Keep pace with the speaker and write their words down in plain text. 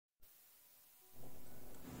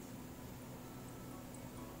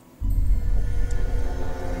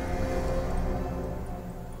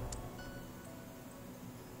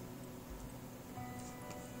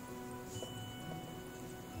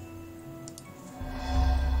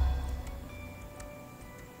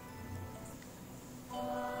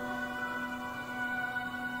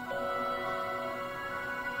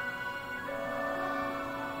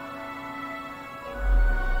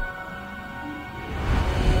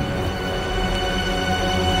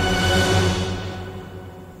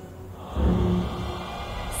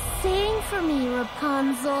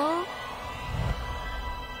Rapunzel?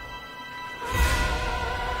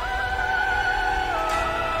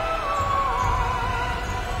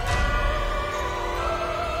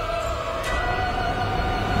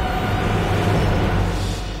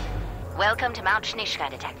 Welcome to Mount Shnishka,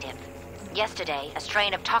 Detective. Yesterday, a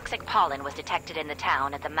strain of toxic pollen was detected in the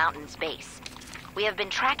town at the mountain's base. We have been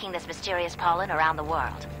tracking this mysterious pollen around the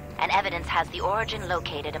world, and evidence has the origin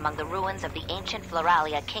located among the ruins of the ancient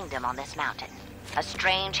Floralia kingdom on this mountain. A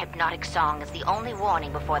strange hypnotic song is the only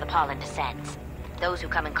warning before the pollen descends. Those who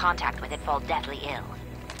come in contact with it fall deathly ill.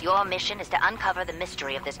 Your mission is to uncover the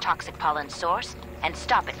mystery of this toxic pollen source and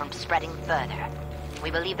stop it from spreading further.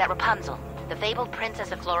 We believe that Rapunzel, the fabled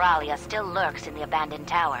princess of Floralia, still lurks in the abandoned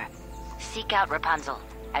tower. Seek out Rapunzel,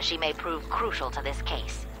 as she may prove crucial to this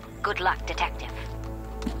case. Good luck, Detective.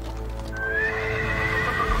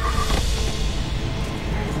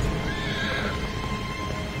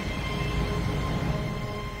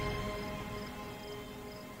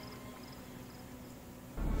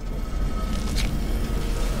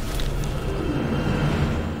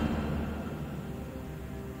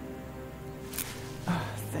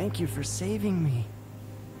 Thank you for saving me.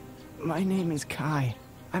 My name is Kai.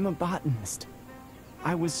 I'm a botanist.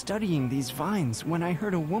 I was studying these vines when I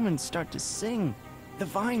heard a woman start to sing. The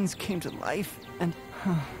vines came to life, and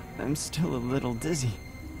I'm still a little dizzy.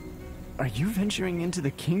 Are you venturing into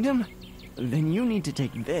the kingdom? Then you need to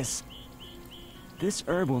take this. This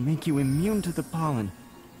herb will make you immune to the pollen.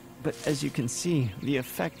 But as you can see, the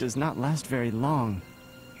effect does not last very long.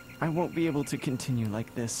 I won't be able to continue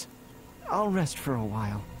like this. I'll rest for a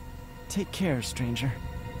while. Take care, stranger.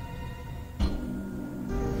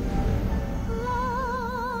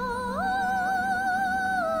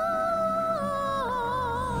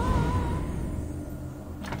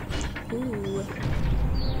 Ooh.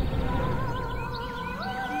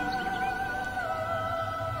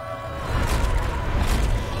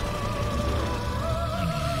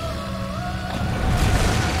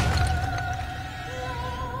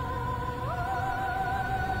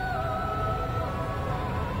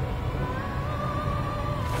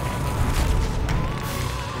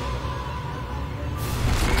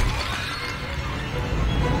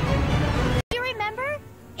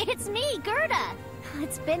 It's me, Gerda!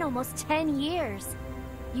 It's been almost 10 years.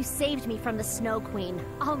 You saved me from the Snow Queen.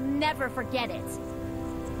 I'll never forget it.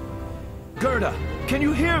 Gerda, can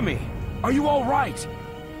you hear me? Are you all right?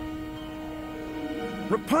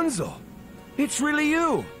 Rapunzel, it's really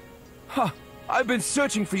you. Huh, I've been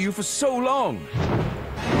searching for you for so long.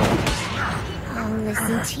 I'll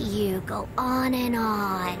listen to you go on and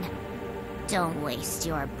on. Don't waste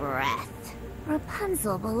your breath.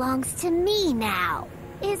 Rapunzel belongs to me now.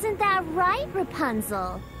 Isn't that right,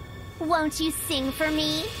 Rapunzel? Won't you sing for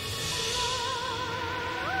me?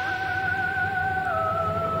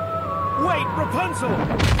 Wait, Rapunzel!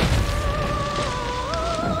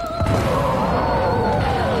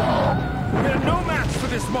 We're no match for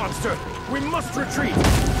this monster! We must retreat!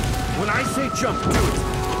 When I say jump, do it!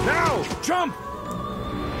 Now! Jump!